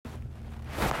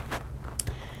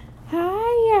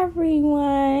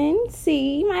everyone.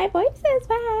 See, my voice is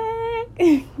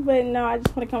back. But no, I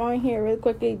just want to come on here really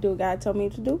quickly, do what God told me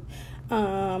to do.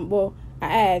 Well, I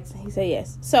asked, he said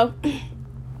yes. So,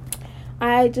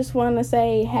 I just want to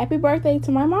say happy birthday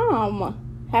to my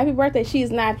mom. Happy birthday. She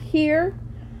is not here.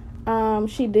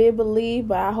 She did believe,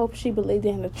 but I hope she believed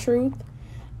in the truth.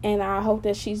 And I hope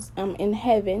that she's in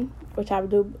heaven, which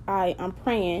I'm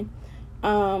praying.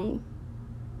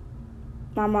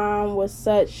 My mom was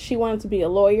she wanted to be a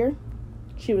lawyer.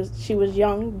 She was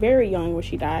young, very young when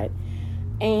she died.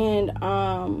 And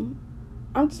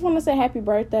I just want to say happy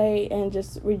birthday and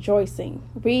just rejoicing.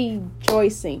 You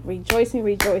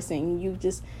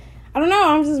just, I don't know,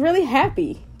 I'm just really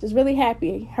happy. Just really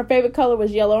happy. Her favorite color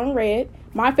was yellow and red.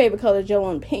 My favorite color is yellow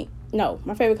and pink. No,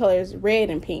 my favorite color is red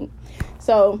and pink.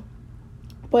 So,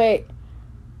 but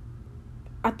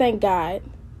I thank God.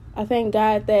 I thank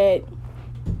God that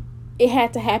it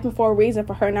had to happen for a reason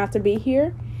for her not to be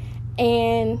here.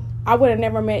 And I would have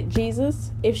never met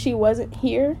Jesus if she wasn't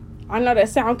here. I know that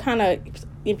sound kind of,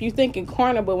 if you think in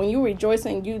corner, but when you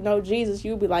rejoicing, you know Jesus,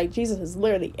 you'll be like, Jesus is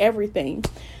literally everything.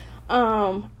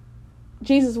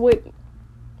 Jesus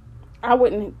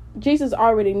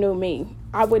already knew me.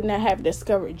 I would not have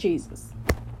discovered Jesus.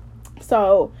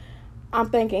 So I'm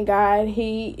thanking God.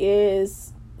 He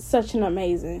is such an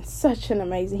amazing,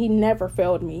 he never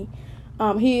failed me.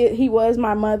 He was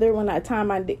my mother when I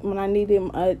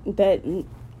needed that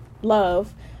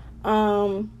love.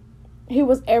 He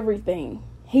was everything.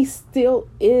 He still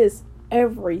is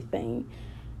everything.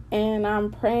 And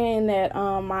I'm praying that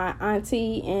my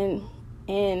auntie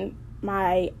and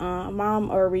my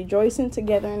mom are rejoicing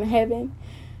together in heaven.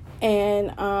 And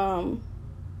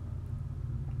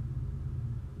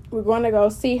we're going to go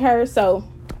see her. So,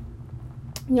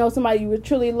 somebody you would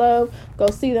truly love, go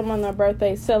see them on their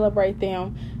birthday, celebrate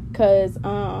them, because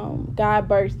God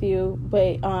birthed you.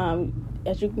 But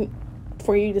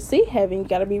for you to see heaven, you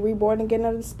got to be reborn again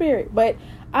of the Spirit. But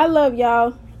I love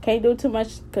y'all. Can't do too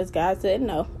much because God said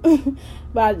no.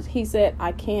 But he said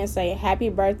I can say happy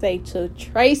birthday to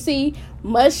Tracy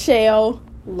Michelle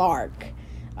Lark.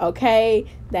 Okay,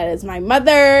 that is my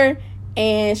mother.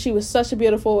 And she was such a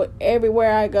beautiful,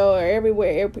 everywhere I go or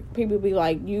everywhere, people be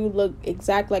like, you look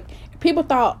exactly like, people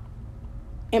thought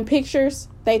in pictures,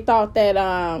 they thought that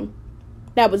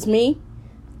that was me.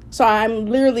 So I'm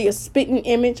literally a spitting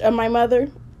image of my mother.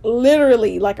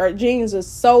 Literally, like our genes are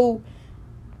so,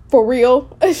 for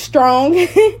real, strong.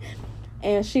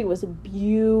 And she was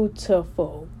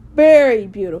beautiful. Very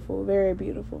beautiful, very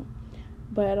beautiful.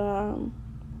 But I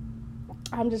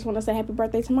just want to say happy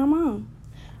birthday to my mom.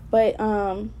 But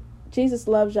Jesus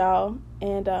loves y'all,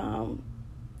 and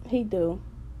he do.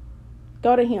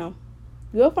 Go to him.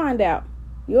 You'll find out.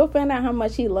 You'll find out how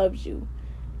much he loves you.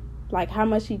 Like how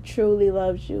much he truly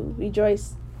loves you.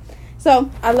 Rejoice.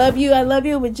 So, I love you.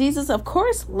 But Jesus, of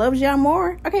course, loves y'all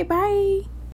more. Okay, bye.